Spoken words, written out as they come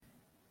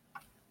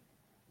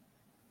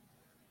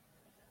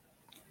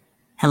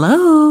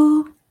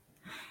Hello.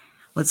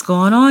 What's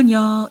going on,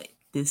 y'all?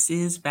 This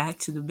is Back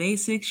to the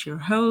Basics, your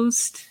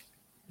host.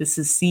 This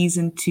is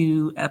season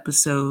 2,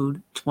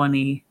 episode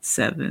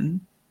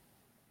 27.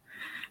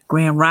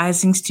 Grand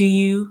risings to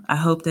you. I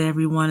hope that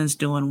everyone is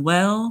doing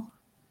well.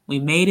 We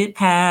made it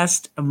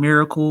past a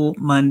miracle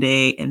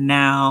Monday, and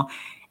now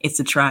it's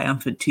a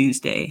triumphant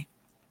Tuesday.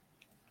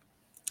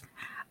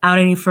 Without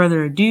any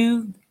further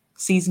ado,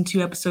 season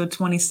 2, episode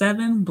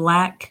 27,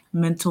 Black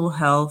Mental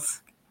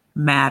Health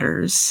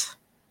Matters.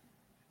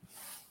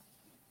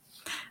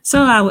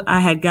 So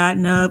I had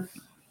gotten up,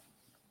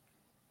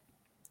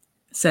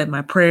 said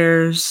my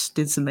prayers,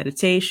 did some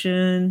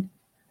meditation,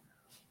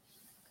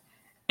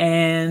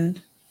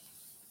 and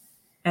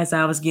as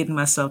I was getting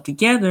myself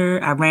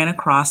together, I ran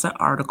across an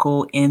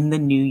article in the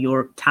New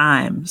York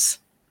Times.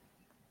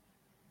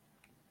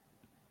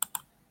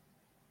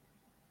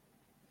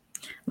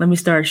 Let me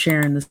start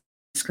sharing the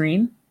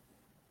screen.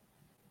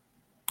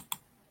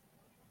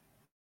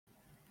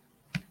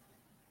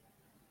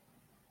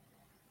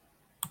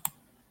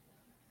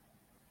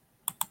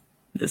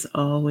 This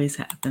always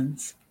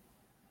happens.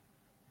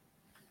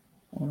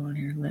 Hold on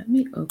here. Let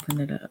me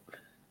open it up.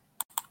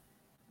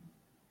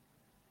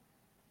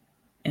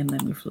 And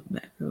let me flip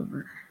back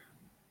over.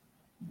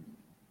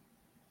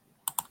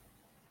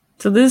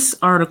 So this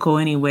article,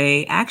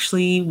 anyway,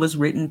 actually was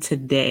written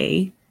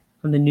today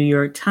from the New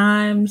York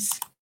Times.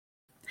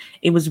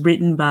 It was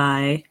written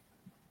by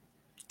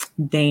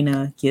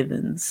Dana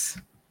Givens.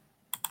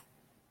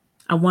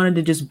 I wanted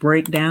to just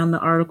break down the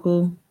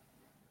article.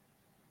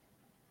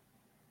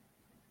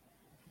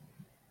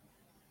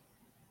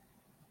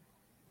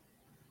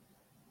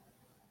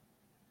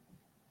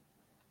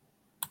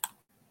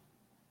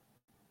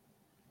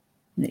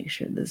 Make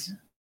sure this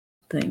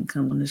thing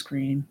comes on the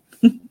screen.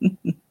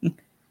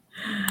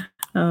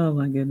 Oh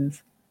my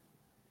goodness.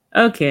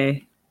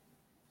 Okay.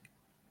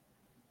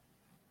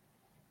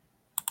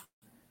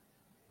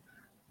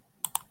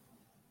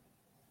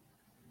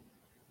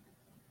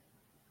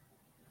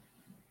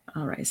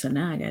 All right, so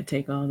now I gotta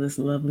take all this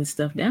lovely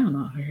stuff down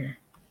off of here.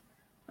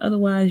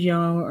 Otherwise,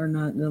 y'all are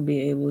not gonna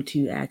be able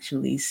to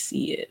actually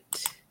see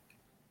it.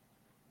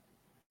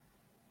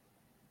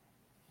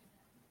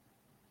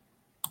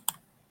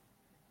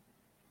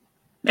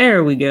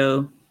 There we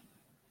go.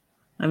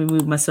 Let me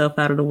move myself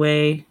out of the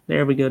way.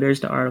 There we go.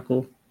 There's the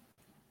article.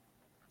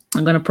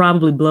 I'm going to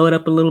probably blow it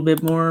up a little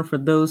bit more for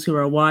those who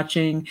are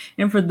watching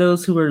and for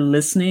those who are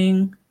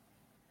listening.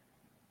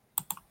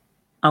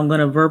 I'm going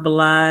to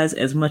verbalize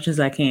as much as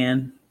I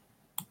can.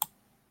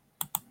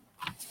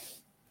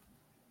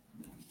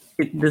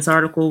 This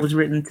article was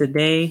written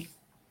today.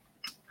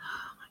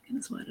 Oh my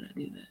goodness, why did I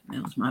do that?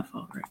 That was my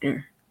fault right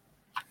there.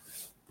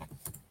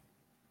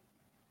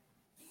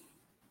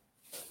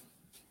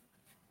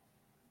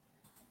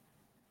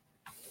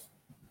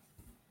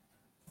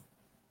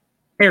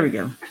 There we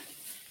go.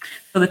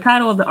 So the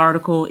title of the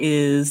article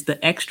is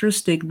The Extra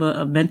Stigma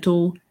of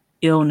Mental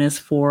Illness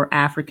for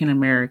African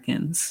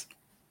Americans,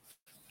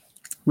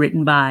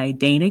 written by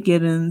Dana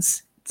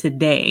Givens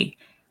today,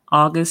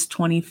 August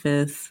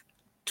 25th,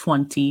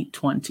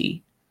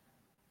 2020,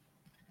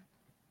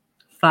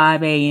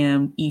 5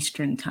 a.m.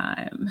 Eastern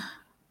Time.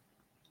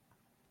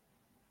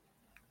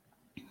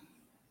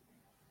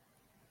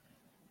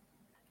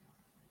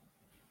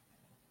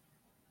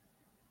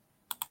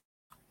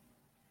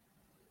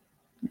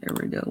 There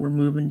we go. We're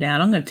moving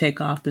down. I'm going to take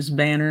off this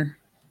banner.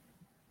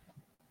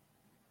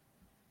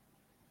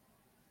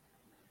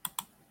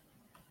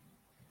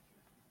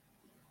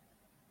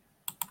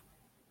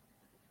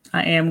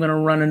 I am going to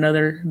run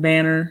another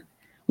banner,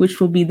 which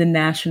will be the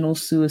National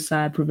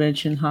Suicide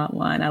Prevention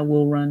Hotline. I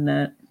will run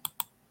that.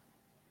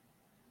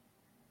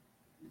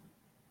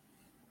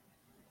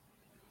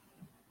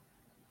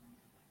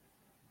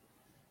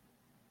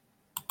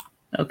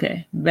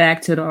 Okay,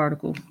 back to the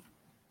article.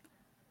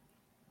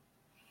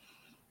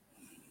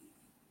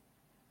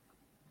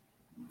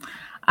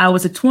 I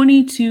was a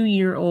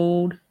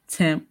 22-year-old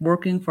temp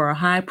working for a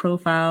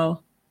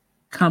high-profile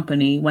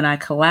company when I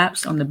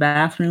collapsed on the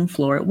bathroom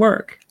floor at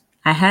work.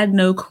 I had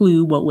no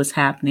clue what was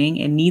happening,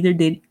 and neither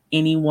did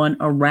anyone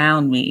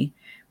around me.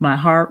 My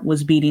heart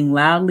was beating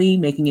loudly,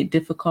 making it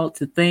difficult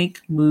to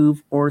think,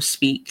 move, or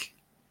speak.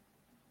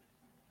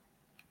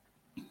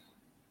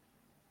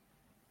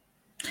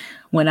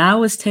 When I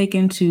was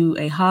taken to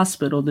a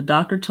hospital, the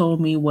doctor told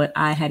me what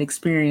I had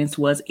experienced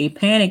was a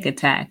panic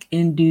attack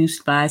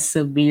induced by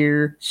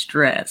severe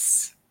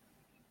stress.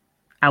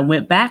 I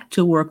went back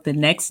to work the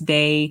next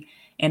day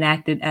and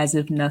acted as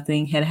if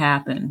nothing had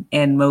happened.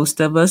 And most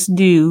of us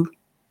do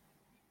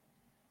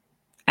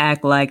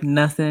act like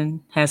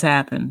nothing has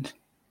happened.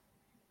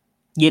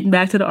 Getting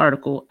back to the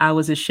article, I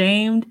was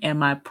ashamed and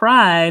my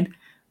pride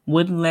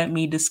wouldn't let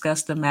me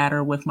discuss the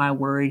matter with my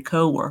worried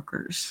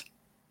coworkers.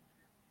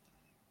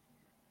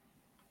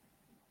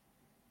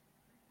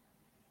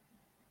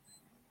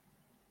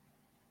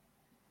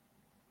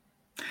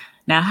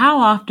 Now, how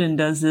often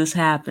does this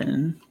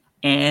happen?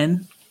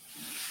 And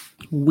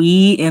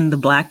we in the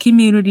Black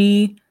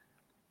community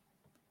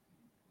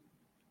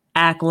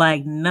act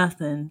like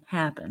nothing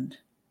happened.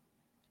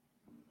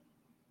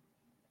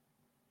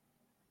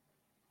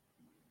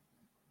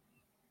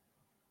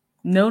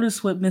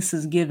 Notice what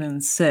Mrs.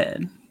 Gibbons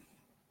said,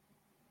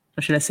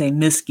 or should I say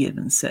Miss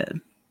Gibbons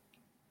said.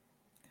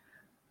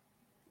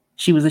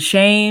 She was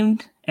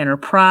ashamed and her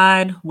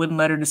pride wouldn't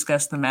let her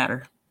discuss the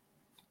matter.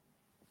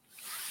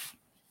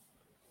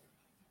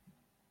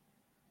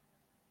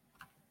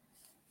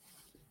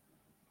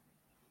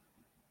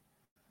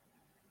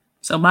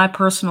 So my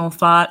personal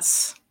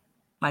thoughts,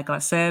 like I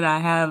said, I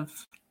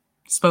have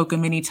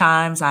spoken many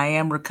times. I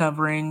am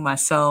recovering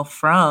myself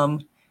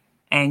from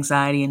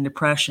anxiety and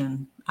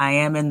depression. I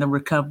am in the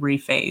recovery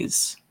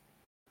phase.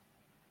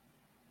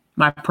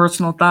 My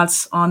personal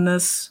thoughts on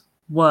this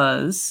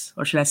was,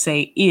 or should I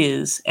say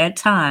is, at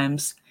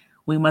times,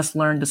 we must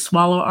learn to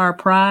swallow our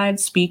pride,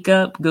 speak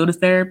up, go to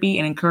therapy,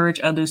 and encourage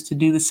others to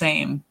do the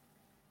same.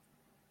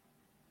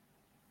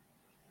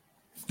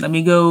 Let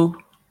me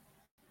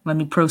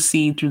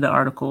proceed through the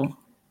article.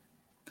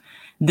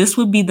 This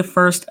would be the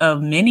first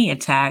of many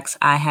attacks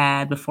I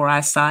had before I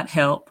sought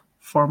help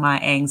for my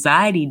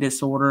anxiety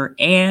disorder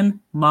and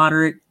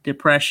moderate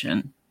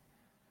depression.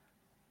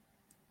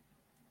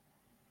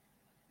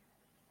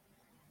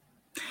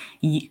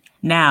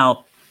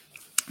 Now,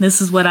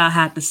 this is what I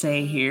have to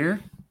say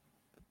here.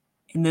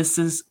 And this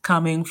is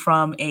coming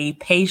from a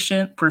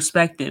patient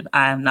perspective.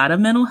 I am not a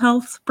mental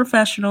health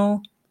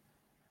professional.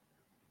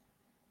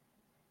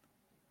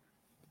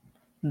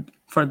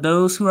 For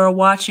those who are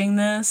watching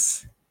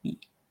this,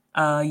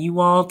 you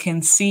all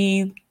can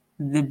see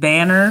the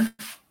banner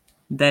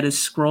that is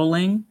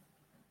scrolling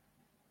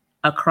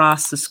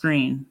across the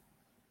screen.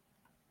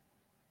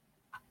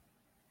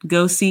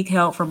 Go seek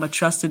help from a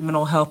trusted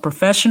mental health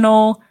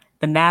professional.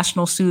 The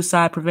National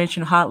Suicide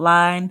Prevention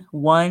Hotline,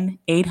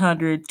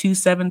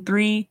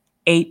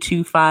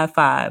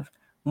 1-800-273-8255.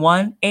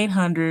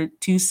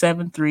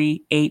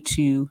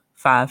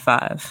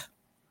 1-800-273-8255.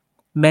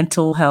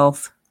 Mental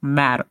health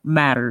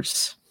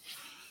matters.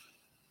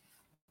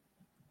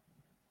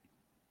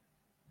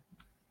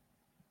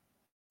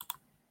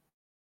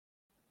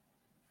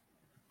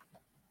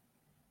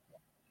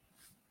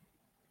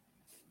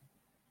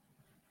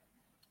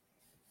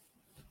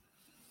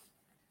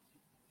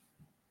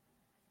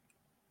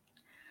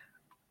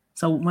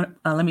 So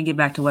let me get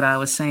back to what I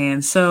was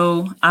saying.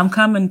 So I'm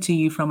coming to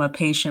you from a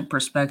patient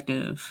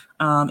perspective.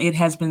 It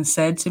has been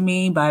said to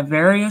me by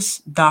various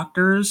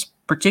doctors,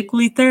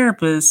 particularly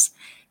therapists,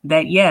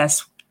 that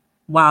yes,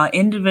 while an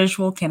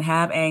individual can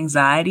have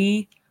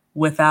anxiety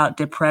without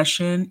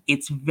depression,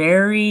 it's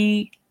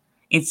very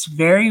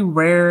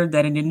rare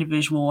that an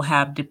individual will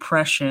have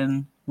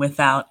depression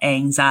without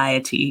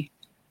anxiety.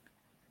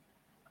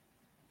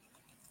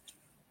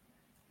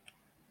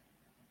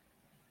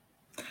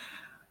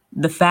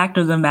 The fact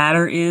of the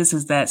matter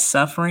is that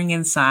suffering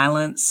in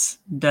silence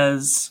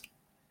does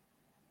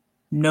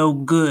no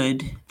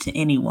good to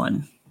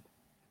anyone.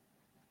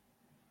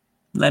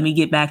 Let me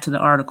get back to the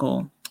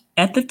article.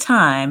 At the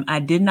time, I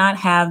did not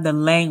have the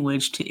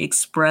language to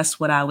express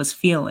what I was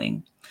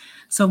feeling.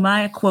 So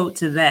my quote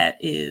to that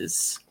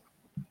is,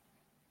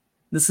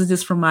 this is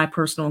just from my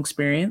personal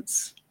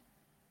experience,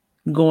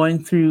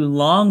 going through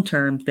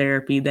long-term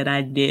therapy that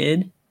I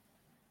did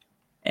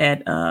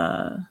at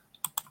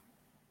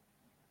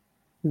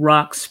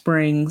Rock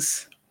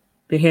Springs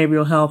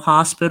Behavioral Health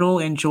Hospital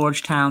in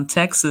Georgetown,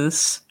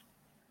 Texas.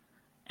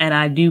 And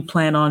I do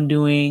plan on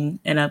doing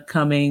an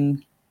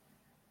upcoming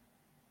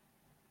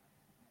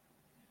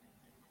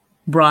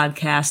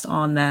broadcast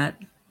on that.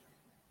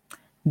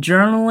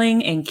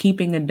 Journaling and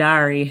keeping a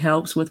diary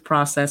helps with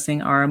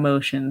processing our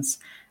emotions.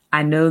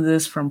 I know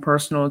this from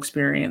personal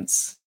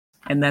experience,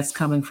 and that's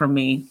coming from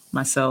me,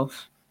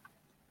 myself.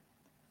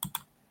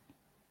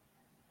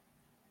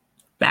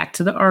 Back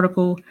to the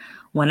article.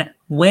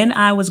 When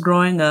I was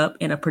growing up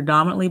in a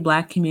predominantly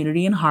Black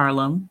community in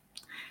Harlem,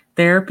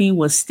 therapy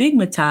was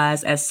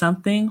stigmatized as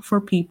something for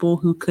people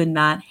who could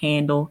not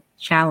handle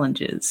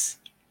challenges.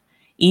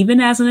 Even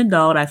as an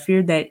adult, I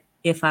feared that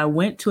if I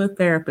went to a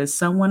therapist,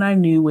 someone I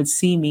knew would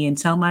see me and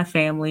tell my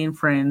family and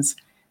friends,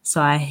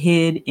 so I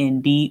hid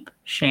in deep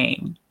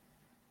shame.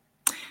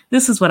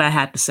 This is what I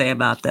had to say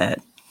about that.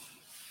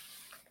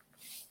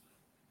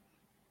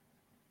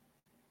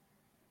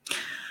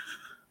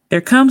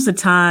 There comes a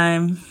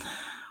time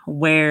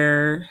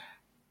where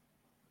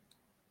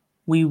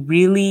we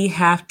really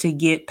have to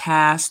get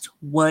past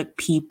what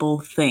people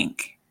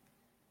think.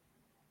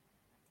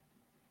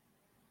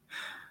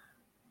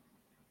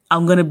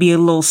 I'm going to be a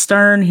little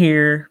stern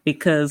here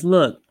because,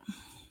 look,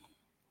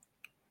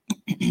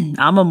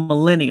 I'm a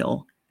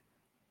millennial,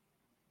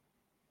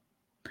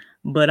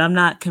 but I'm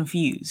not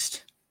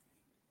confused.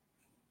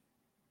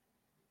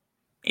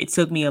 It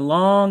took me a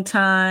long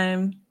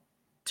time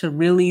to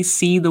really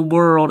see the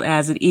world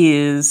as it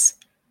is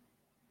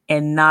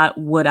and not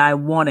what I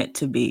want it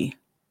to be.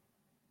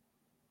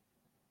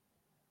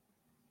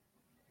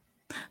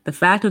 The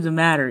fact of the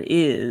matter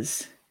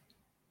is,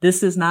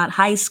 this is not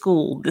high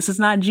school. This is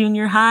not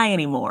junior high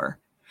anymore.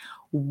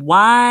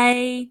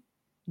 Why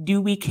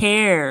do we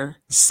care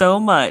so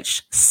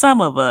much?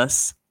 Some of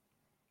us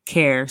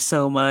care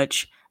so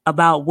much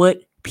about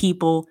what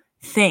people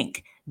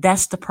think.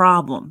 That's the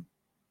problem.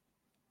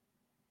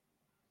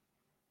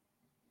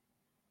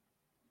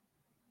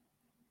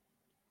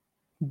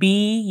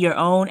 Be your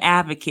own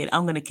advocate.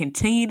 I'm going to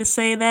continue to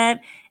say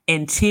that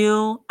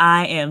until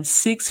I am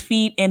 6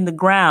 feet in the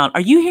ground.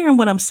 Are you hearing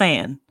what I'm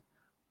saying?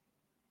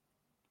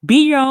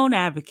 Be your own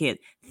advocate.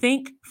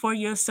 Think for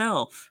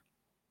yourself.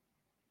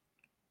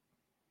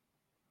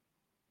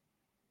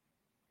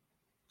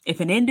 If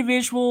an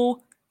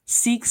individual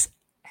seeks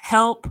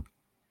help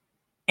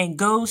and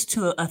goes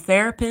to a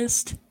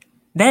therapist,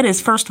 that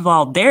is, first of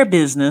all, their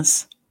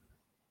business.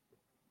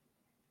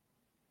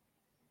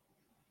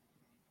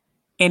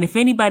 And if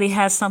anybody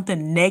has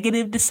something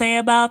negative to say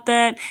about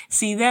that,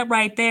 see, that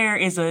right there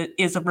is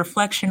a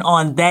reflection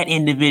on that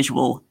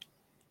individual.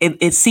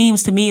 It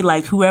seems to me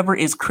like whoever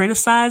is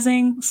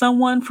criticizing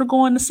someone for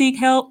going to seek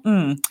help,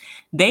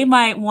 they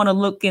might want to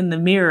look in the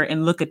mirror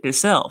and look at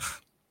themselves.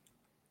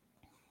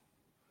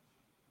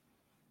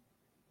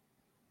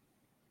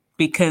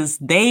 Because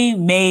they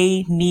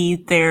may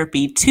need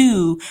therapy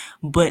too,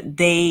 but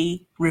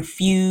they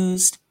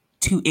refused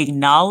to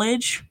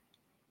acknowledge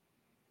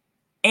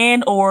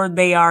and or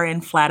they are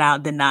in flat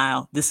out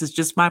denial. This is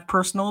just my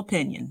personal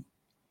opinion.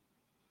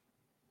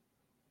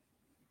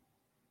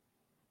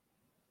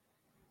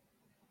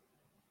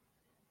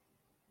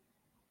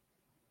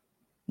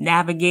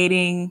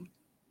 Navigating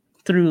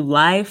through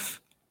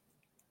life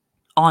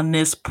on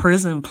this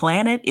prison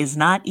planet is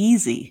not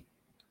easy.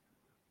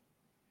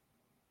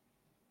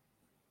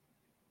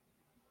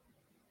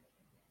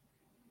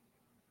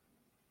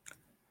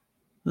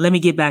 Let me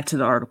get back to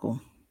the article.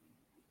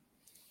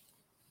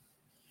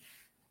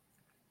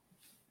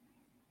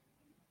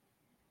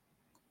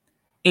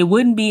 It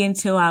wouldn't be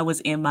until I was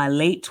in my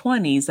late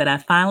 20s that I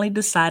finally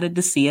decided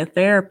to see a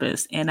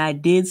therapist, and I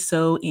did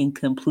so in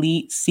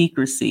complete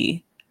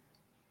secrecy.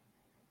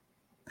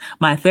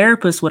 My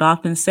therapist would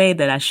often say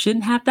that I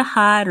shouldn't have to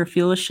hide or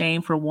feel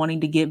ashamed for wanting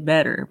to get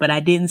better, but I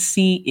didn't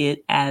see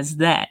it as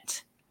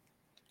that.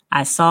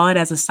 I saw it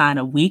as a sign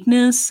of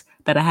weakness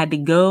that I had to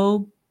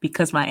go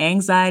because my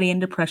anxiety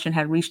and depression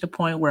had reached a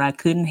point where I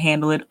couldn't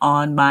handle it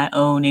on my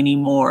own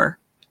anymore.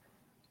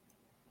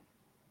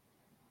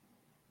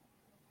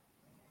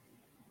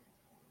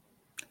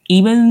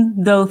 Even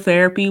though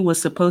therapy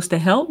was supposed to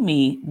help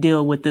me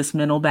deal with this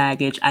mental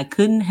baggage, I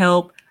couldn't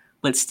help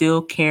but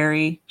still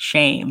carry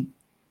shame.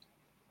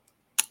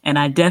 And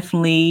I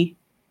definitely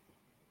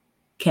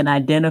can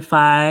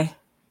identify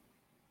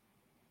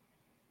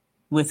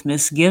with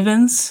Miss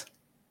Givens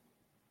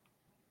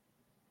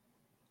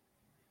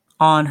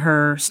on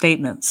her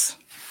statements.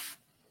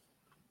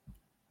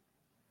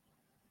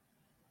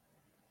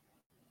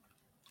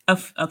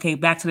 Okay,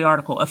 back to the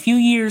article. A few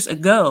years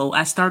ago,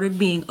 I started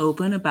being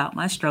open about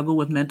my struggle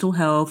with mental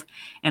health,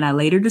 and I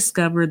later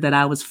discovered that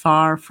I was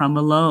far from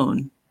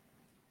alone.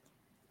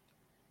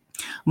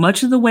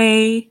 Much of the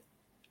way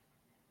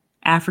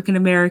African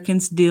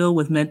Americans deal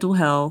with mental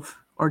health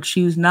or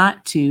choose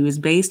not to is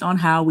based on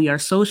how we are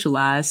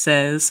socialized,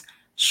 says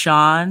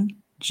Sean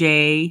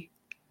J.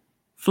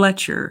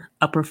 Fletcher,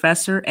 a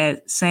professor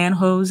at San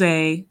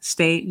Jose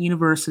State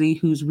University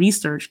whose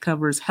research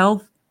covers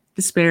health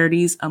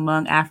disparities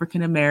among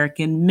African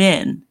American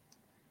men.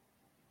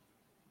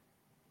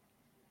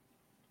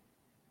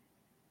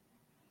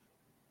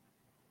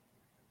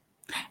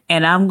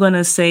 And I'm going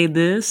to say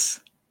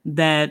this,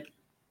 that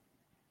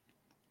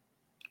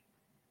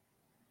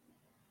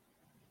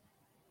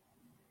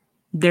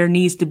there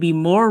needs to be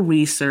more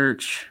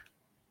research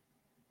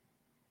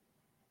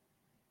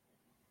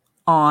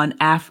on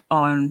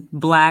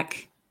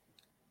Black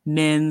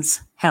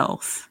men's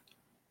health.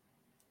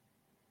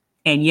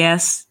 And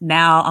yes,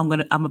 now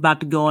I'm about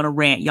to go on a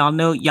rant. Y'all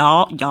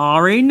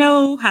already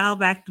know how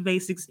Back to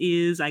Basics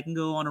is. I can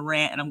go on a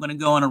rant, and I'm going to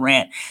go on a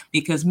rant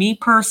because me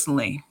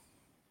personally,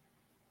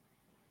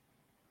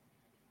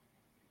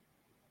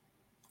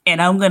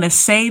 and I'm going to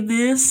say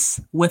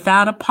this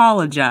without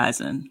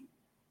apologizing,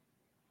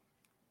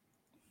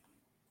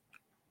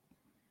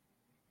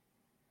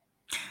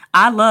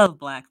 I love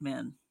Black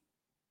men.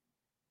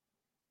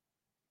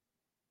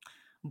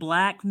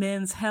 Black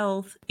men's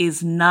health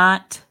is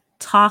not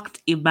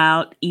talked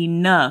about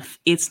enough.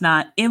 It's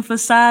not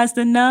emphasized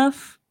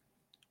enough.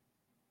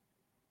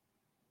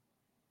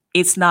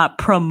 It's not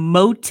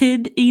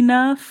promoted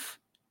enough.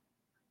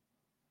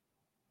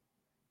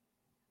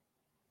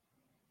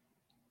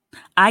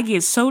 I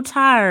get so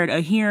tired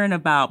of hearing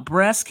about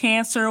breast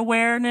cancer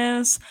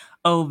awareness,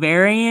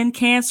 ovarian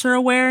cancer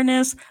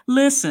awareness.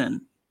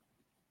 Listen,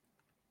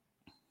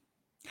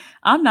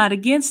 I'm not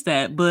against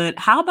that, but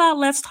how about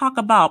let's talk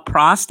about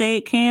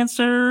prostate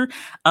cancer?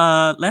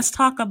 Let's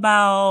talk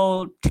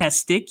about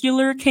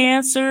testicular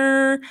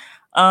cancer.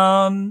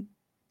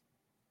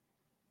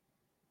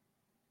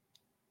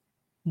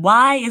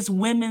 Why is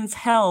women's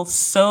health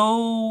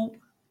so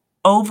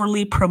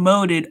overly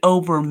promoted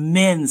over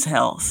men's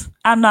health?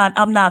 I'm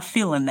not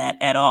feeling that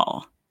at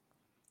all.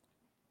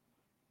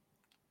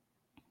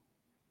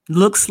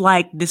 Looks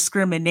like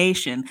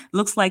discrimination.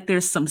 Looks like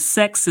there's some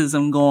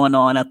sexism going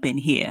on up in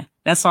here.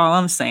 That's all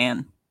I'm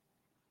saying.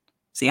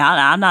 See,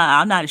 I'm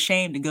not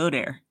ashamed to go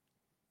there.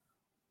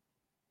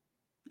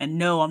 And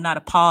no, I'm not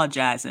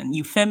apologizing.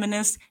 You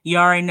feminists, you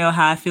already know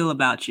how I feel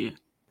about you.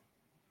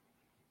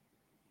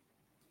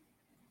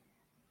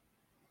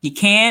 You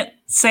can't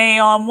say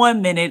on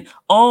 1 minute,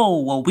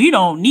 oh, well, we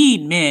don't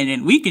need men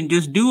and we can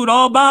just do it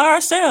all by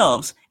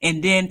ourselves.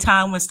 And then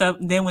when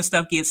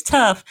stuff gets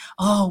tough,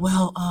 oh,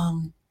 well,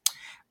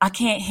 I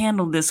can't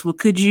handle this. Well,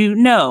 could you?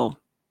 No.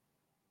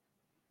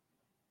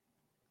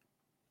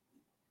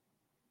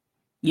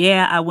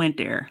 Yeah, I went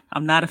there.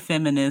 I'm not a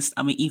feminist.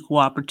 I'm an equal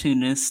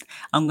opportunist.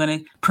 I'm going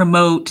to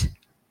promote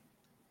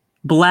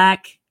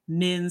Black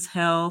men's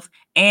health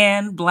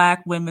and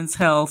Black women's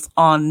health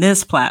on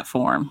this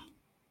platform.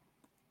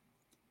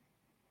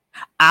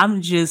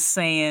 I'm just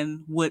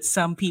saying what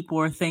some people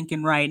are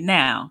thinking right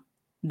now,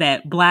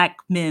 that Black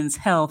men's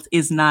health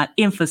is not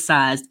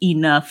emphasized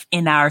enough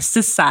in our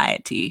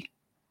society.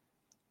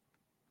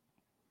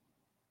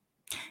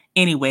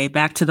 Anyway,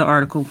 back to the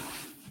article.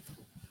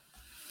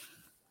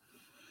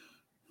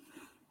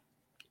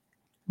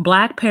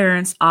 Black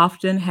parents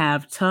often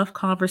have tough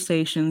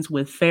conversations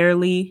with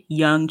fairly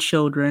young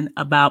children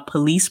about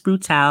police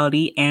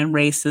brutality and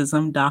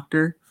racism,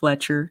 Dr.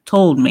 Fletcher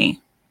told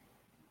me.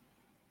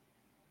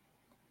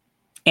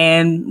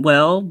 And,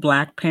 well,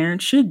 Black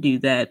parents should do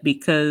that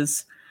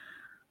because,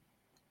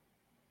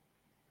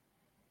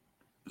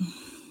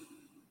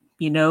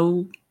 you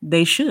know,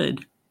 they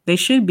should. They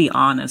should be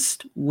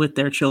honest with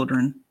their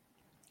children.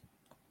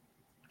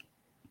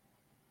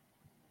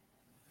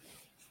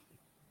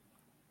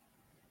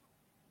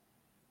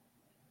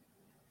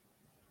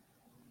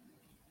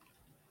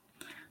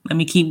 Let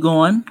me keep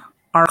going.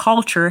 Our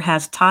culture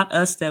has taught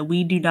us that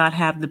we do not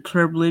have the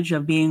privilege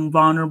of being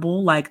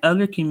vulnerable like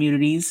other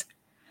communities.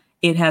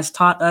 It has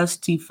taught us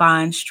to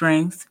find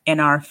strength in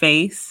our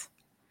faith.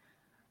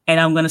 And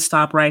I'm going to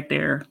stop right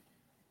there.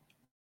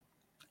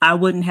 I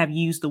wouldn't have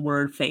used the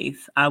word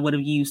faith. I would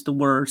have used the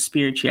word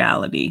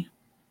spirituality.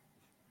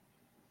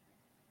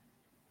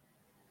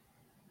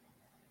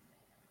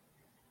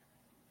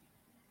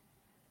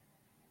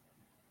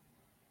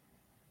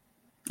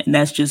 And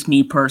that's just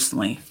me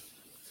personally.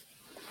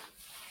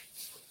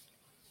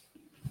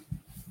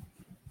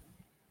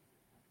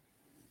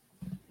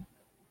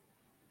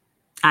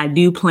 I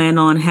do plan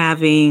on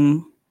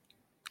having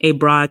a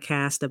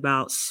broadcast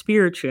about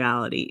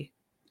spirituality,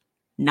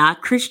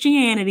 not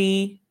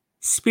Christianity,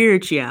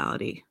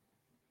 spirituality.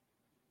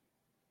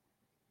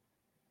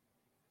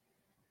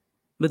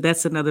 But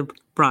that's another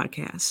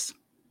broadcast.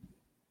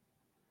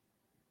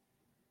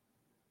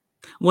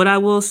 What I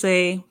will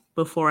say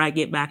before I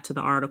get back to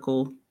the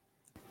article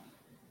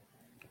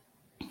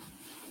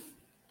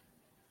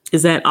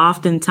is that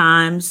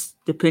oftentimes,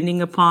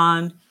 depending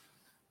upon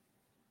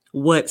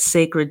what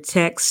sacred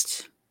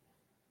text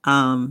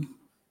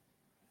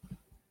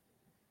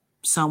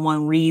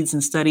someone reads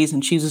and studies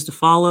and chooses to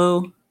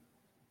follow,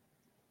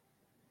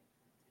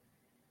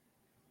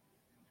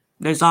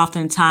 there's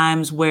often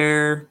times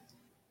where,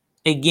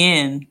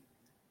 again,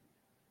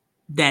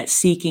 that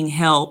seeking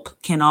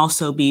help can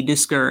also be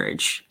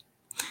discouraged.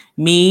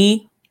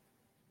 Me,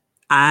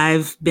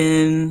 I've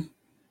been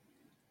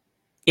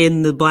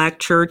in the Black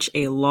church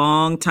a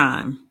long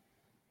time.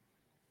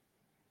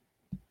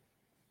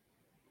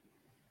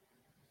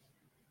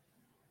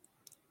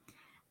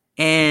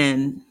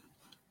 And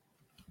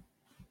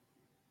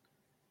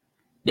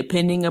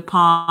depending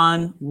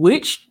upon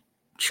which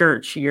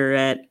church you're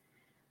at,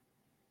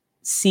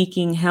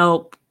 seeking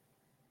help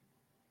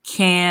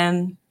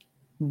can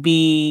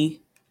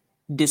be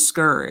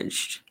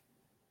discouraged,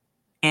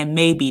 and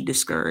may be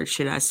discouraged,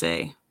 should I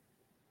say.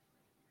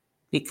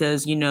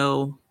 Because,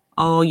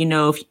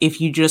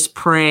 if you just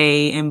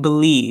pray and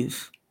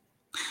believe,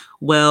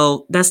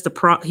 well, that's the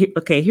problem.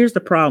 Okay, here's the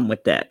problem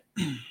with that.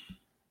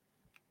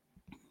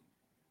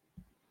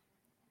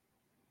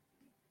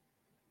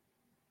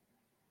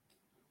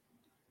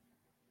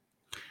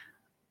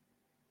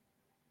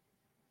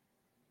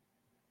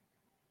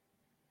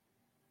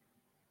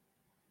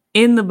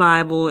 In the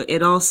Bible,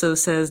 it also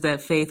says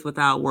that faith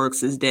without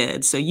works is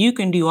dead. So you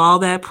can do all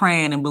that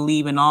praying and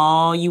believing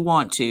all you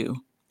want to.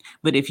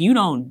 But if you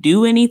don't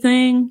do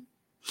anything,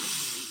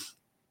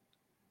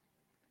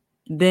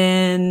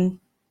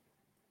 then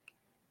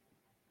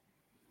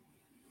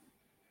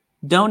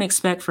don't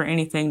expect for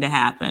anything to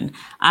happen.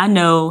 I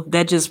know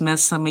that just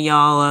messed some of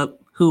y'all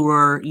up who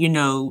are,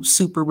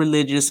 super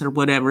religious or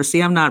whatever.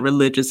 See, I'm not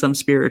religious. I'm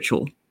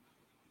spiritual.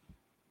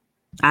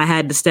 I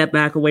had to step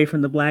back away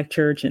from the Black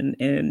church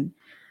and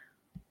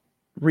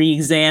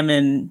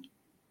re-examine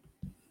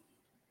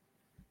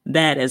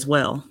that as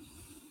well.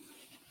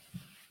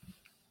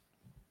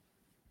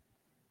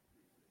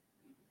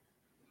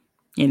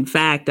 In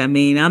fact,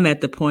 I'm at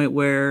the point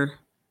where,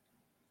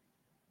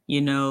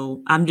 when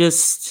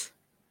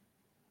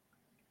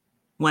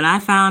I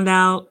found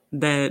out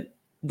that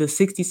the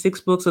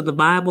 66 books of the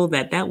Bible,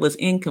 that was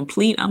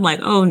incomplete. I'm like,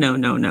 oh, no,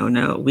 no, no,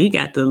 no. We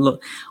got to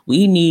look.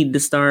 We need to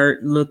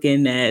start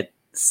looking at,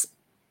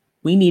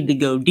 we need to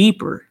go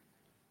deeper.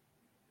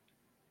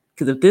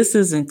 Because if this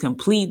isn't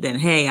complete, then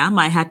hey, I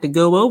might have to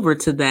go over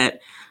to that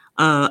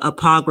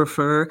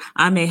apocrypher.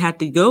 I may have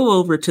to go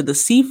over to the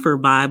Sefer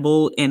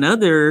Bible and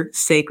other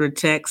sacred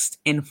texts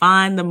and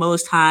find the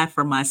Most High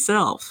for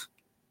myself.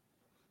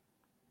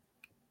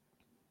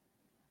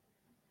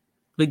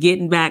 But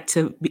getting back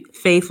to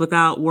faith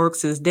without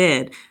works is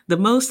dead. The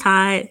Most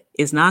High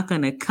is not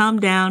going to come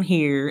down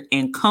here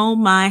and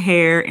comb my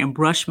hair and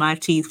brush my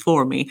teeth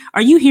for me.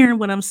 Are you hearing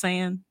what I'm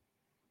saying?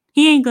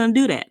 He ain't going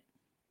to do that.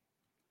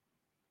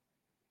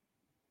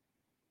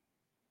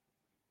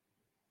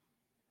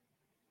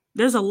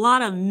 There's a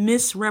lot of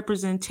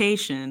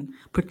misrepresentation,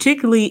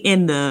 particularly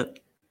in the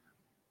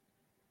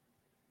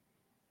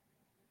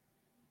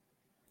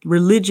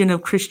religion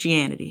of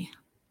Christianity,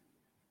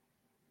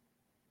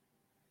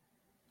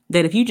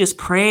 that if you just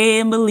pray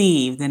and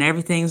believe, then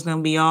everything's going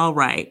to be all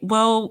right.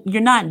 Well,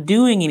 you're not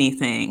doing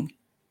anything.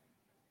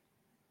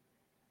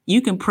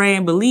 You can pray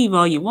and believe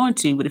all you want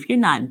to, but if you're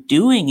not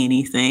doing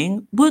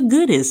anything, what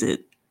good is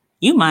it?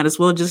 You might as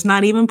well just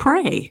not even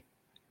pray.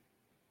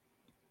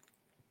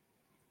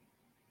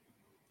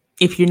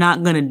 If you're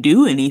not going to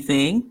do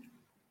anything.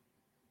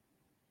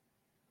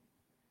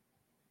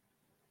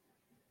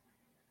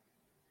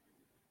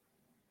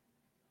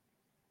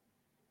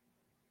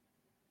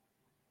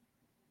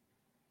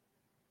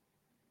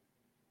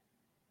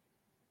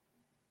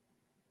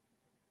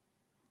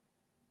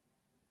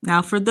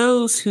 Now, for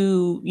those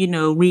who,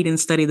 read and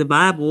study the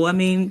Bible,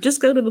 just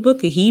go to the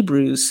book of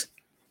Hebrews,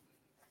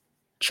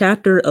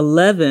 chapter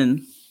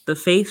 11, the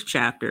faith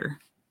chapter.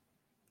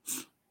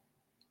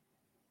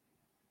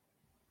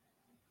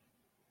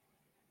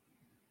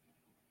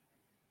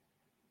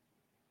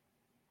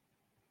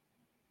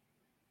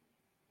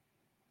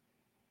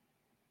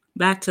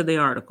 Back to the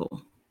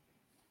article.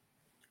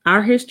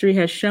 Our history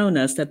has shown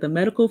us that the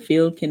medical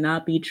field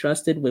cannot be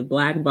trusted with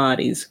Black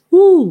bodies.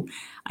 Woo!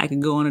 I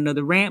could go on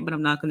another rant, but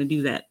I'm not going to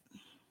do that.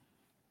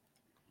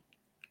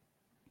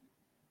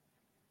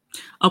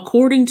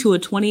 According to a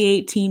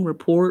 2018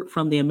 report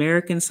from the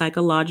American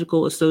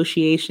Psychological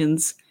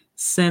Association's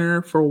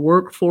Center for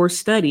Workforce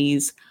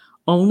Studies,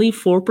 only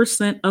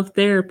 4% of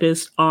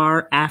therapists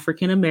are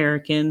African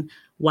American,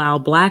 while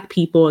Black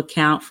people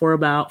account for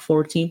about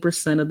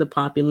 14% of the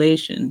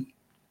population.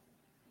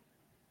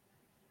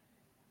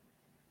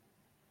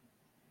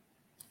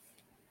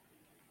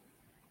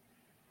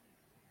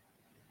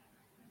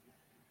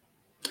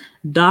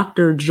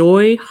 Dr.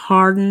 Joy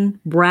Harden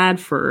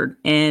Bradford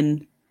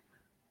and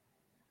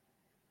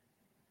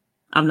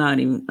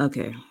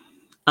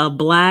a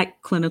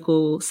Black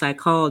clinical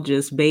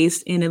psychologist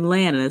based in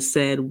Atlanta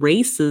said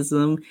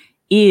racism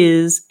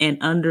is an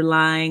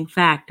underlying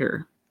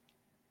factor.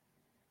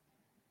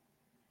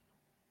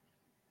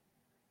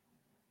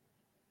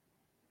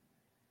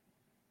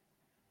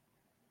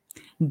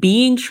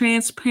 Being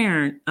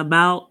transparent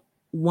about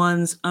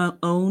one's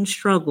own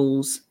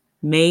struggles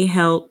may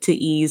help to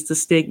ease the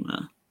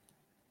stigma.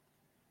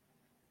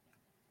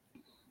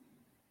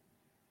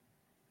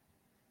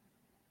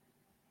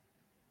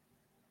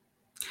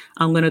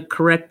 I'm going to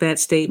correct that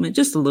statement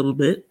just a little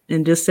bit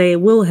and just say it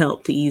will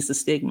help to ease the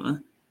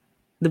stigma.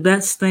 The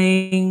best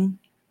thing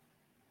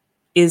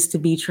is to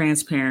be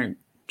transparent.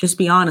 Just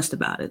be honest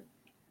about it.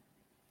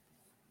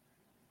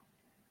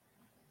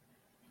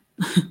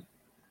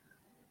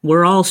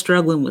 We're all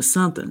struggling with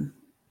something.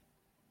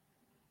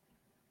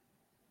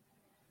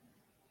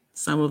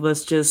 Some of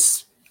us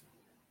just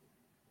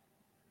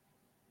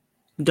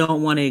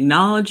don't want to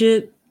acknowledge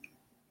it,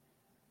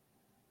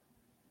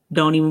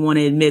 don't even want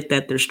to admit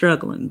that they're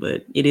struggling,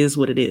 but it is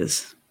what it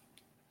is.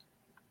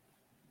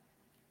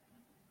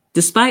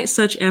 Despite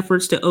such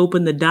efforts to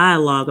open the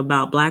dialogue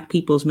about Black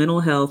people's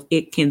mental health,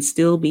 it can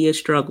still be a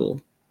struggle.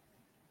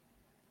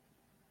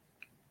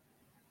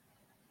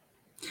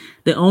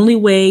 The only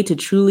way to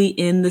truly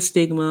end the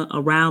stigma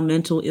around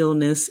mental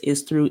illness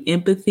is through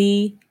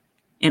empathy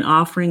and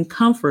offering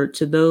comfort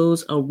to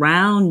those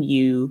around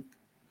you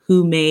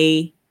who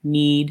may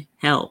need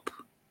help.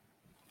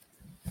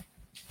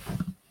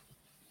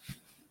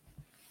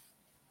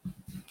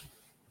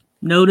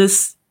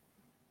 Notice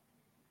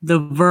the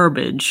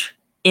verbiage,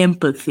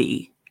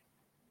 empathy.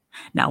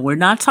 Now, we're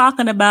not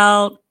talking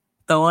about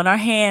throwing our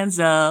hands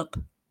up,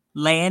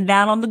 laying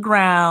down on the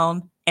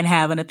ground, and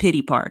having a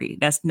pity party.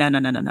 That's no.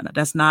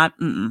 That's not.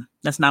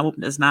 That's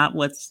not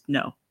what's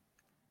no.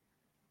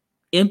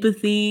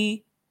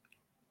 Empathy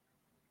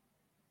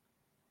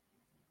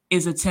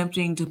is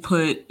attempting to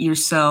put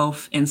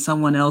yourself in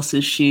someone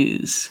else's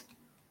shoes.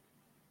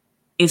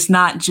 It's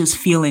not just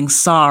feeling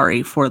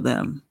sorry for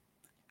them.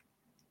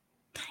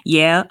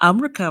 Yeah,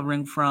 I'm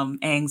recovering from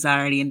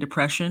anxiety and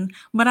depression,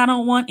 but I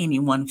don't want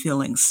anyone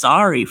feeling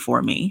sorry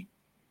for me.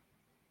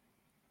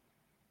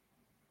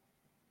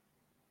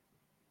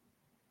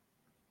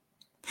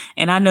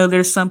 And I know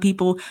there's some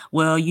people,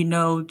 well,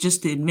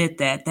 just to admit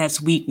that,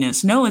 that's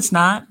weakness. No, it's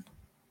not.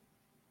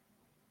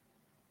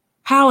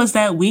 How is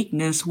that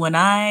weakness when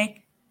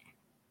I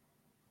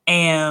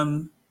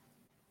am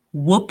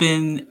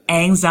whooping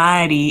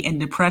anxiety and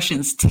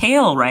depression's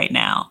tail right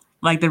now?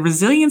 Like the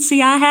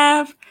resiliency I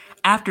have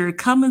after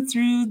coming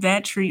through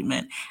that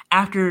treatment,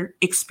 after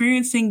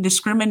experiencing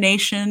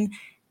discrimination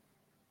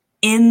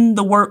in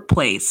the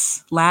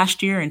workplace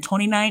last year in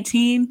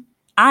 2019,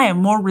 I am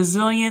more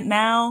resilient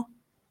now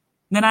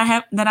than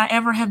I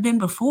ever have been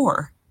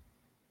before.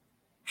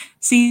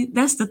 See,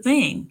 that's the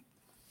thing.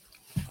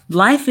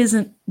 Life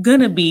isn't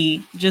gonna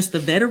be just a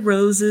bed of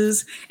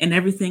roses and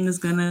everything is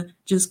gonna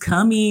just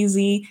come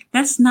easy.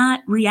 That's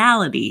not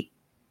reality.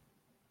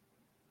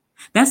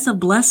 That's a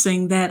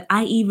blessing that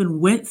I even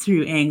went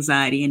through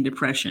anxiety and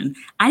depression.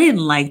 I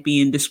didn't like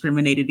being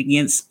discriminated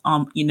against,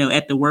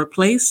 at the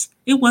workplace.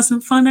 It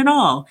wasn't fun at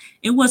all.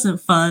 It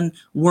wasn't fun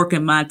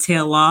working my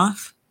tail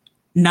off,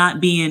 not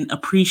being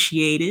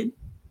appreciated,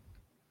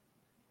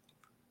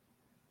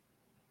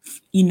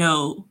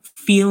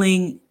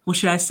 feeling, what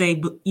should I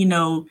say,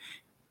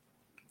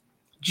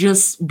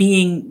 just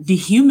being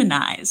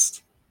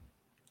dehumanized.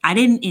 I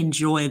didn't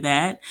enjoy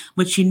that.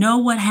 But you know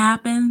what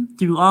happened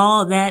through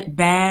all that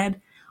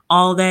bad,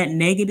 all that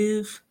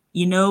negative?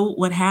 You know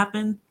what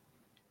happened?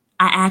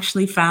 I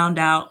actually found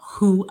out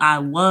who I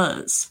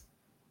was.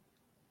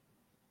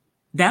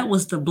 That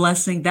was the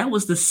blessing. That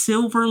was the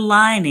silver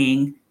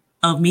lining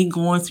of me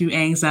going through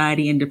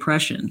anxiety and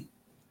depression.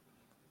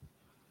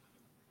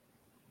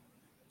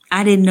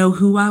 I didn't know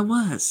who I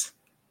was.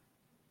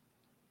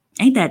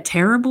 Ain't that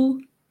terrible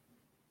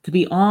to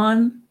be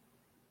on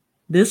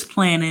this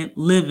planet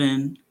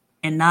living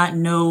and not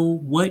know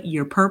what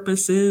your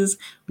purpose is,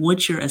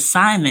 what your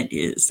assignment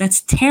is?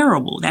 That's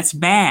terrible. That's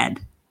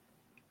bad.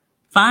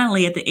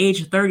 Finally, at the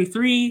age of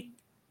 33,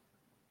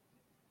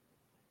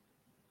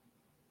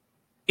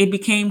 it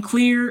became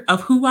clear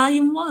of who I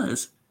even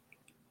was.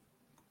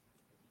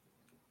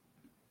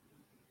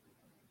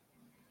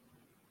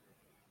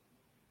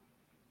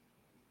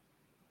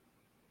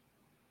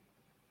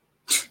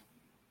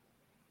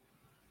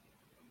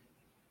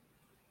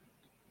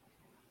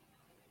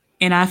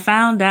 And I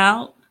found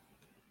out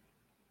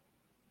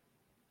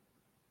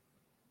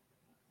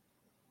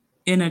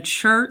in a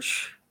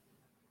church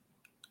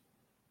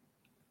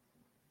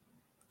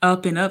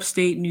up in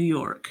upstate New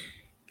York.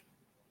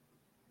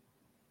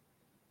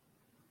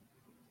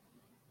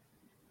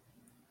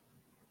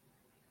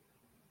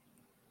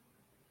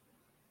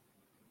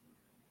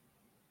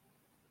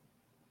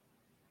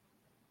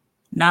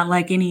 Not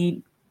like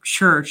any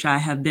church I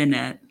have been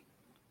at.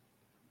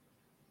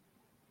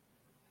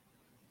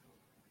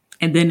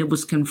 And then it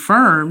was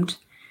confirmed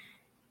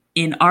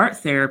in art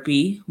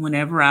therapy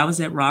whenever I was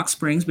at Rock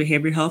Springs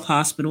Behavioral Health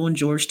Hospital in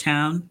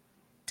Georgetown,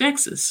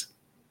 Texas,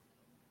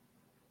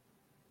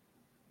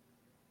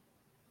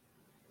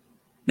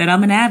 that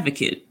I'm an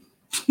advocate.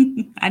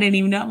 I didn't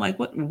even know. I'm like,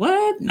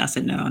 what? And I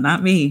said, no,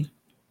 not me.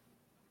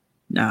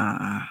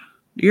 Nah,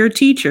 you're a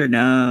teacher.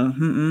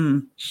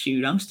 No,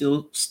 shoot, I'm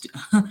still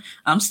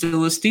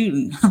a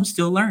student. I'm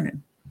still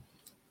learning.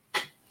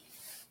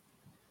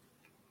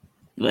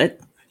 But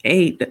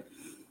hey,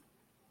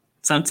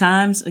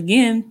 sometimes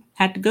again,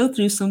 had to go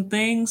through some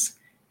things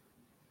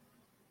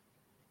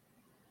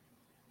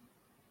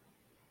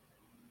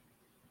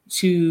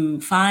to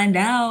find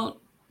out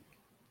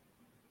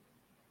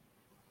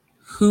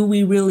who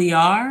we really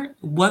are,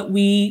 what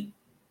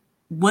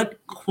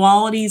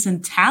qualities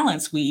and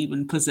talents we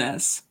even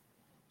possess.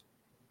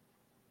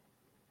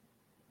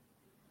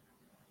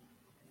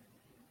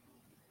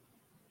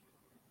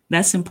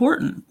 That's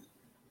important.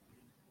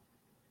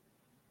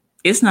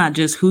 It's not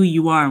just who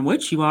you are and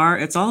what you are,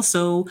 it's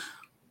also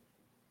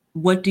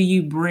what do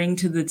you bring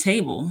to the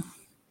table.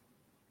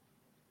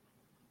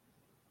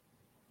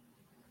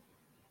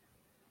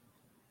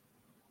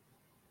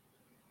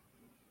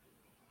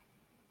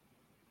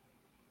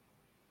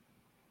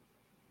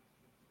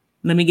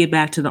 Let me get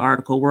back to the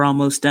article. We're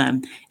almost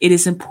done. It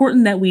is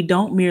important that we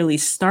don't merely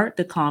start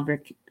the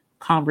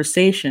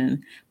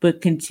conversation,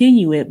 but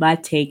continue it by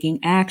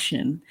taking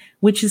action,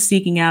 which is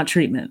seeking out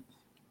treatment.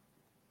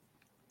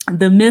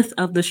 The myth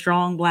of the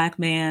strong Black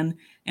man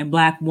and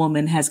Black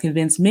woman has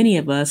convinced many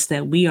of us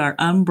that we are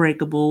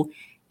unbreakable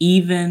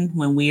even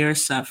when we are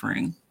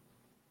suffering.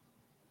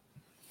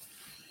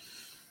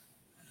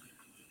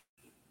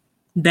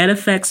 That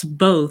affects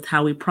both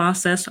how we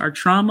process our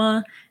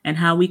trauma and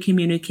how we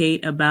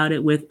communicate about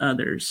it with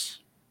others.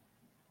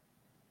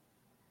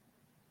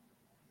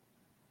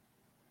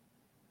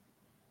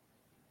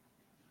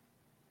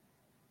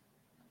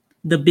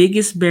 The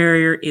biggest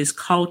barrier is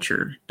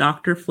culture,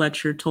 Dr.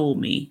 Fletcher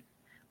told me.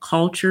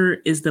 Culture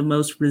is the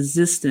most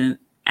resistant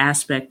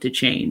aspect to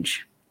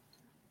change.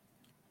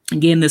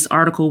 Again, this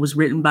article was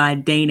written by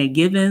Dana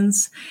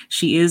Givens.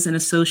 She is an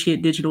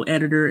associate digital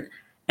editor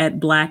at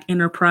Black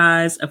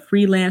Enterprise, a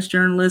freelance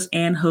journalist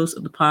and host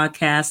of the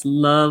podcast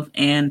Love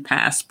and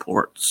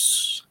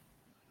Passports.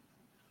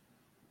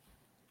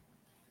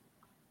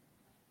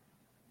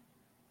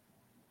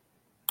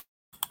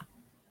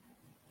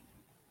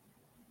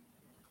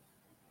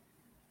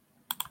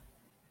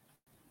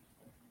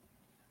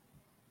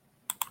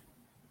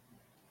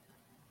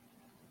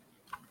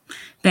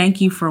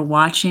 Thank you for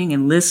watching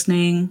and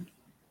listening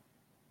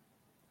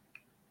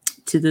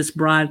to this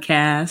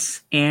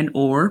broadcast and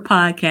or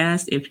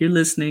podcast if you're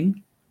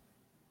listening.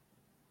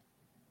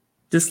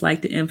 Just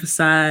like to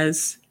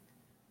emphasize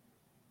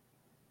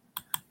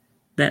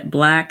that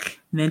Black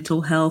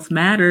mental health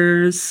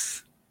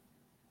matters.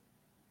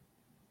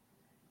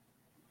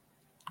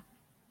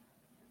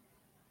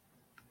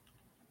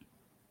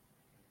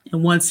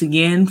 And once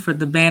again, for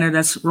the banner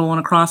that's rolling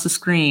across the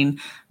screen,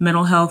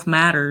 mental health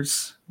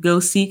matters. Go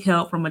seek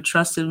help from a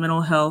trusted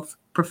mental health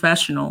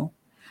professional.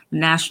 The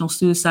National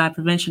Suicide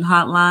Prevention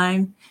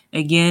Hotline,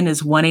 again,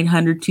 is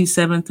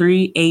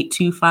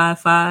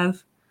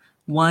 1-800-273-8255.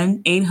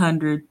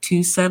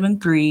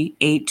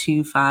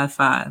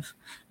 1-800-273-8255.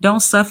 Don't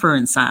suffer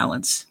in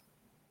silence.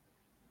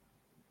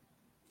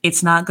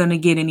 It's not going to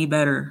get any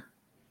better.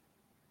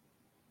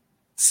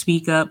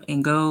 Speak up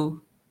and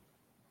go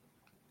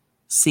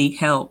seek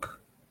help.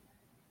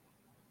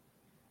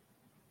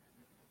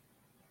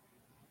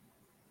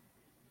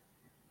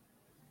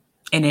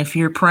 And if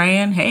you're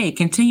praying, hey,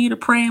 continue to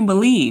pray and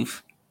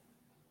believe.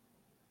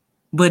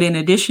 But in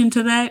addition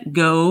to that,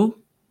 go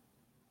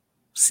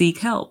seek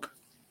help.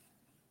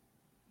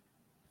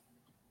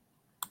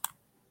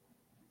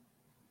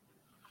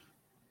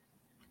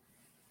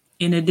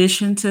 In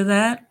addition to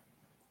that,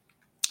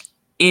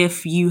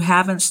 if you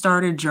haven't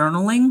started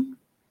journaling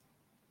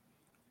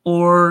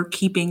or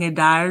keeping a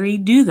diary,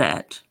 do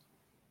that.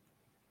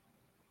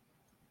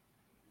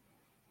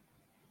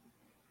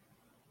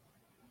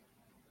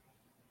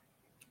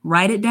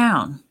 Write it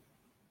down.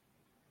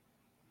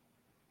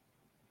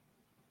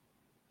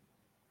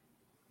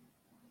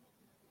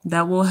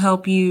 That will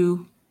help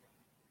you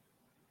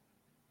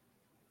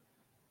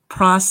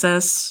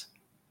process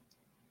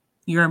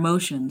your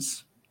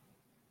emotions.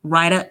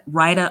 Write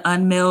a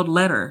unmailed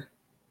letter.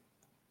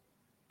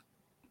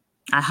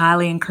 I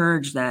highly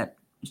encourage that.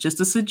 It's just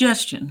a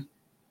suggestion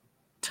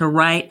to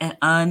write an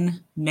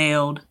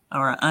unmailed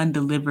or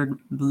undelivered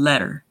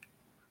letter.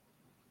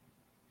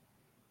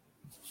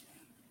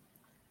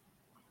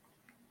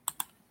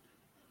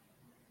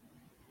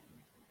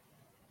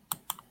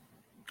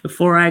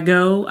 Before I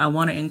go, I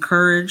want to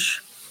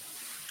encourage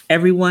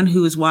everyone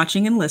who is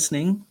watching and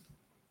listening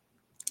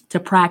to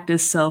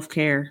practice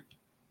self-care.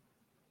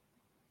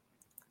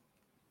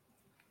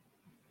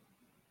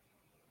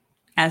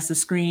 As the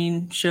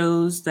screen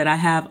shows that I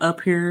have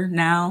up here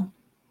now,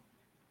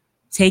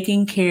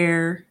 taking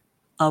care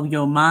of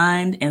your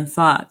mind and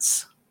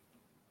thoughts.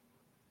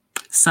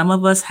 Some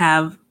of us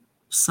have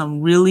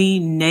some really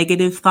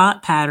negative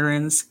thought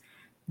patterns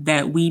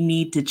that we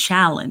need to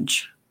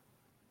challenge.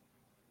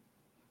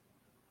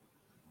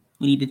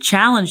 We need to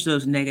challenge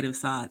those negative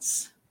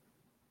thoughts.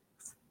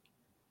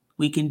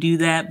 We can do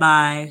that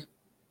by,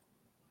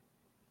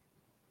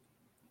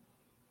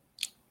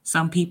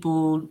 some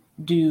people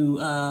do,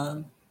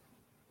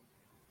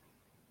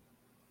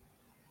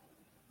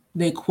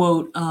 they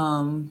quote,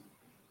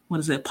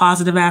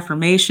 positive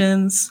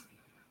affirmations.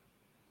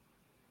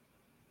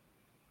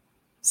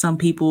 Some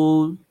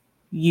people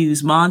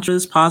use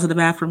mantras, positive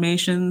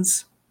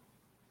affirmations,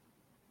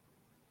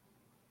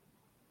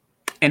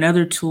 and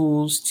other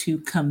tools to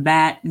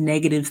combat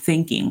negative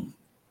thinking.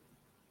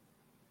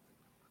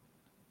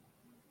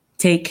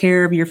 Take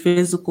care of your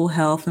physical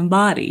health and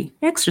body.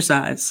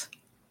 Exercise.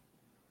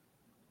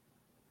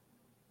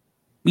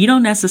 You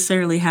don't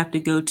necessarily have to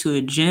go to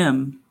a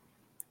gym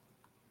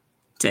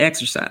to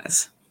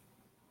exercise.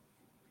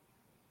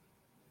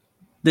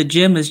 The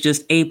gym is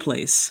just a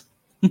place.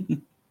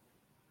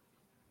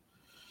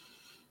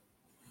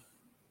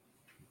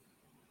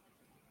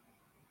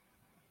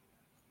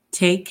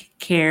 Take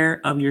care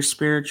of your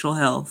spiritual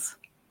health.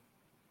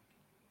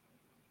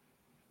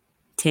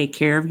 Take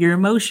care of your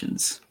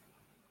emotions.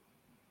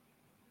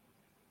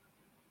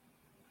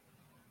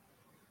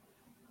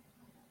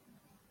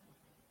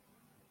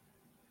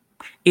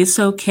 It's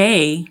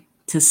okay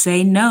to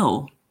say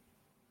no.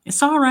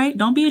 It's all right.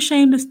 Don't be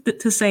ashamed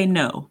to say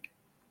no.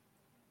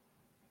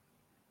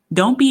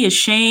 Don't be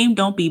ashamed.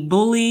 Don't be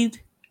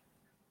bullied.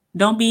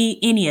 Don't be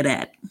any of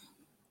that.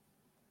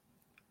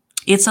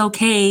 It's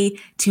okay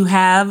to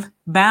have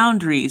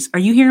boundaries. Are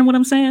you hearing what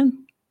I'm saying?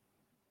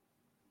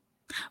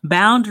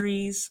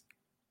 Boundaries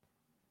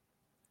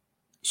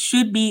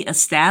should be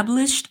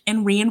established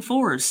and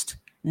reinforced,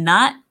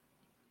 not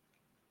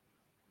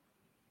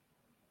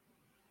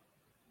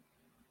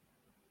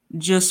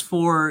just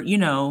for, saying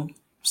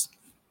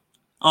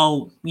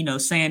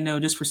no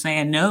just for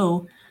saying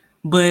no,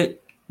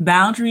 but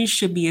boundaries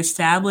should be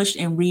established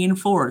and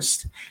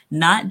reinforced,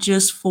 not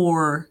just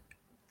for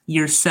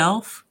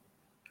yourself,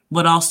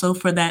 but also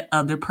for that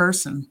other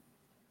person,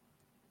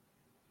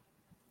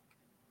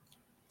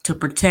 to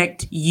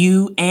protect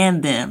you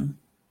and them.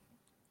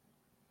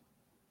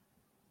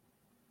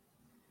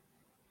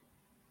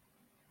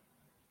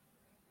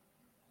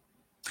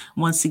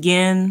 Once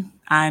again,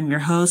 I'm your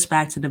host,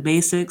 Back to the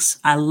Basics.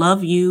 I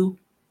love you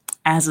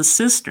as a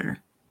sister.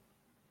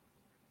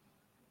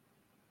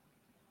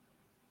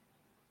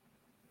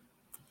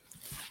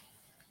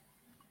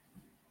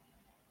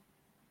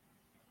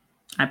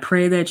 I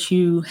pray that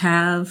you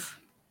have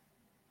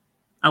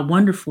a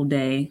wonderful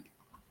day,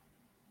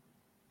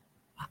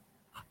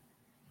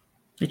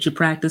 that you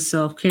practice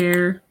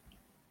self-care.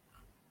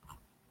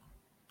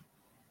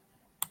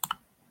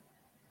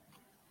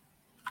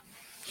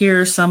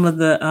 Here are some of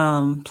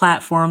the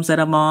platforms that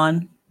I'm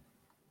on.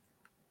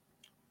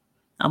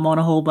 I'm on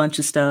a whole bunch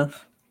of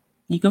stuff.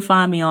 You can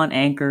find me on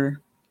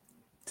Anchor.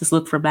 Just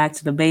look for Back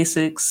to the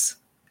Basics.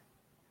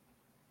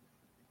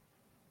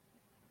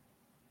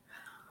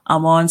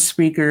 I'm on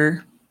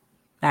Spreaker,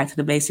 Back to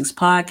the Basics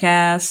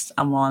podcast.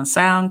 I'm on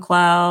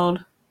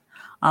SoundCloud.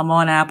 I'm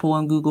on Apple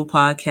and Google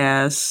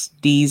Podcasts,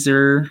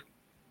 Deezer.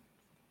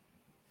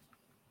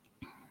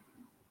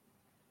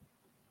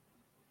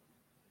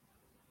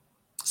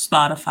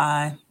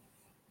 Spotify.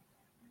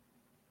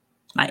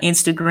 My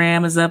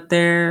Instagram is up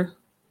there.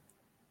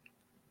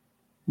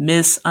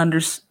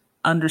 Miss_underscore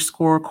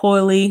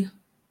Coily.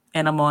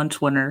 And I'm on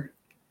Twitter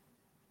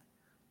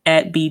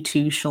at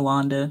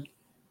B2Shalonda.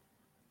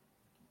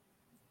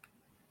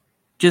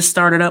 Just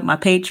started up my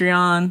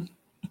Patreon.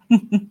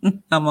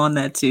 I'm on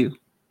that too.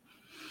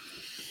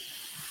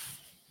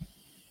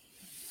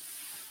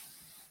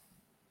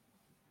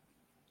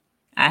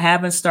 I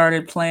haven't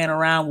started playing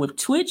around with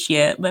Twitch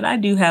yet, but I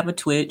do have a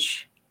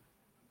Twitch.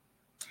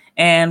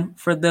 And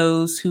for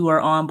those who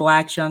are on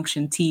Black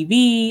Junction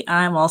TV,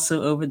 I'm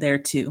also over there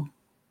too.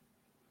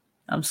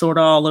 I'm sort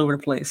of all over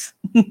the place.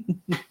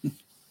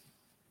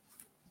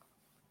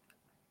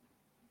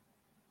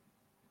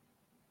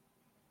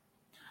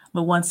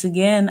 But once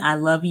again, I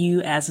love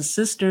you as a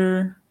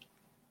sister.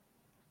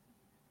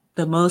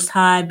 The Most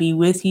High be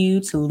with you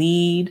to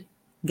lead,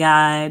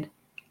 guide,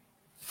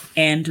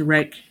 and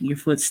direct your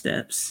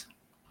footsteps.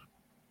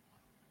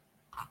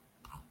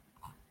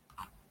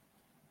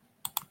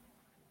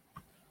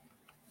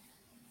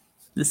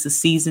 This is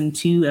season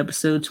 2,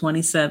 episode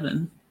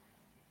 27.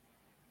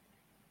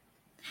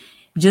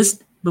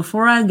 Just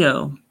before I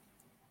go,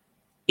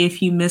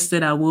 if you missed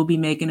it, I will be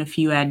making a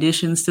few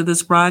additions to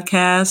this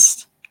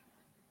broadcast.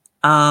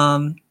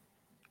 I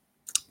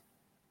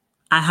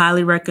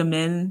highly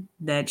recommend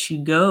that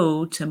you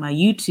go to my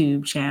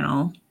YouTube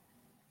channel.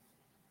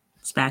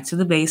 It's Back to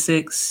the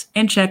Basics,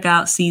 and check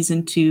out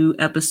season 2,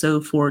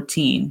 episode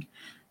 14,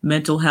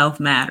 Mental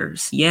Health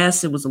Matters.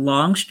 Yes, it was a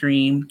long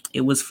stream.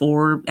 It was it's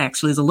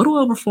a little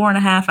over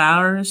 4.5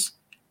 hours.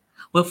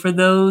 But for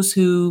those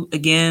who,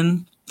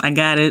 again, I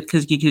got it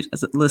because you could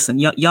listen,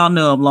 y'all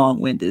know I'm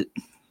long-winded.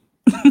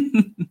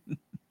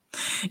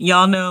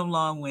 Y'all know I'm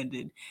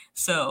long-winded.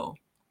 So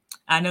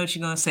I know what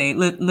you're going to say.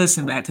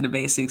 Listen, Back to the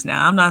Basics.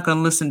 Now, I'm not going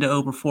to listen to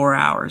over 4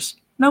 hours.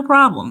 No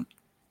problem.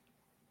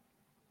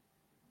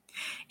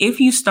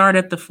 If you start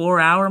at the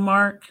 4-hour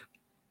mark,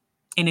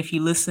 and if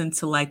you listen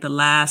to like the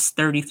last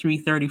 33,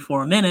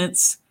 34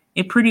 minutes,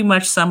 it pretty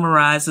much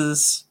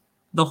summarizes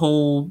the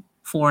whole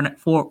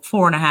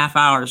 4.5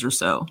 hours or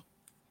so.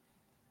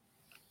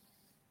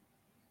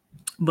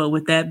 But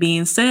with that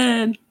being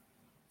said,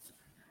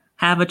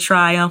 have a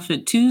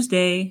triumphant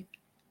Tuesday.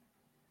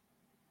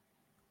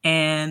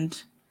 And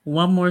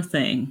one more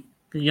thing,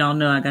 because y'all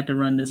know I got to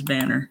run this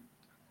banner.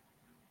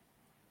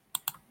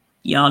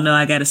 Y'all know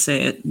I got to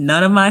say it.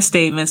 None of my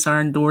statements are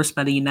endorsed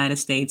by the United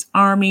States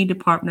Army,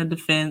 Department of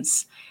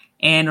Defense,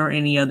 and or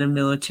any other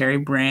military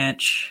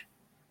branch,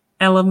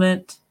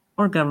 element,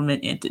 or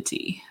government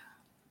entity.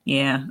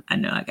 Yeah, I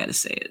know I got to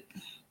say it.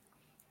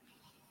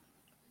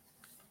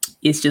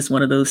 It's just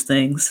one of those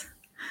things.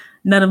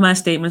 None of my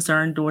statements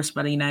are endorsed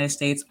by the United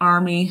States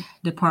Army,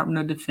 Department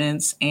of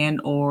Defense, and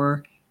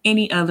or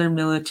any other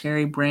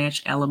military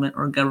branch, element,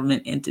 or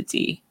government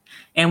entity.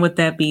 And with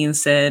that being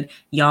said,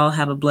 y'all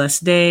have a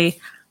blessed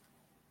day,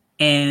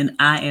 and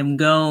I am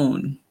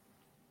gone.